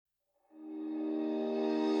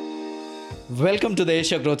Welcome to the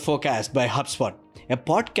Asia Growth Forecast by HubSpot, a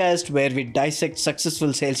podcast where we dissect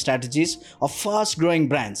successful sales strategies of fast-growing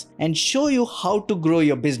brands and show you how to grow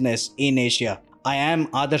your business in Asia. I am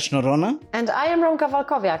Adarsh Norona. And I am Romka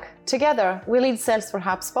Walkowiak. Together, we lead sales for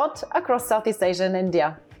HubSpot across Southeast Asia and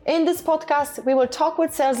India. In this podcast, we will talk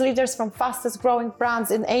with sales leaders from fastest-growing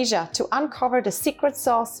brands in Asia to uncover the secret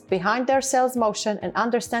sauce behind their sales motion and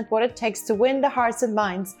understand what it takes to win the hearts and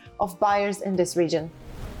minds of buyers in this region.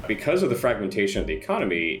 Because of the fragmentation of the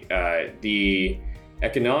economy, the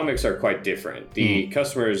economics are quite different. The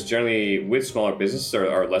customers generally with smaller businesses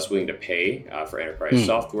are less willing to pay for enterprise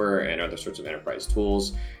software and other sorts of enterprise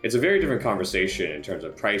tools. It's a very different conversation in terms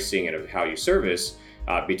of pricing and of how you service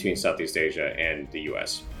between Southeast Asia and the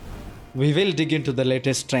US. We will dig into the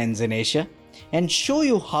latest trends in Asia and show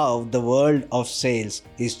you how the world of sales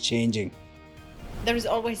is changing. There is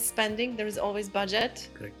always spending, there is always budget.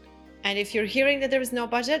 Correct. And if you're hearing that there is no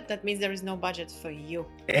budget, that means there is no budget for you.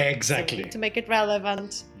 Exactly. So you need to make it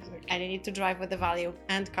relevant, and you need to drive with the value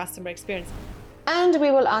and customer experience. And we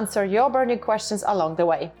will answer your burning questions along the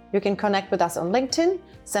way. You can connect with us on LinkedIn,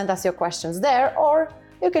 send us your questions there, or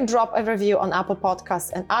you can drop a review on Apple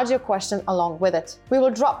Podcasts and add your question along with it. We will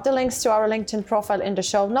drop the links to our LinkedIn profile in the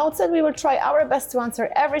show notes, and we will try our best to answer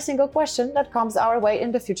every single question that comes our way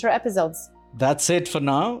in the future episodes. That's it for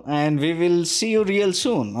now, and we will see you real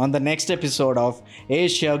soon on the next episode of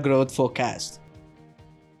Asia Growth Forecast.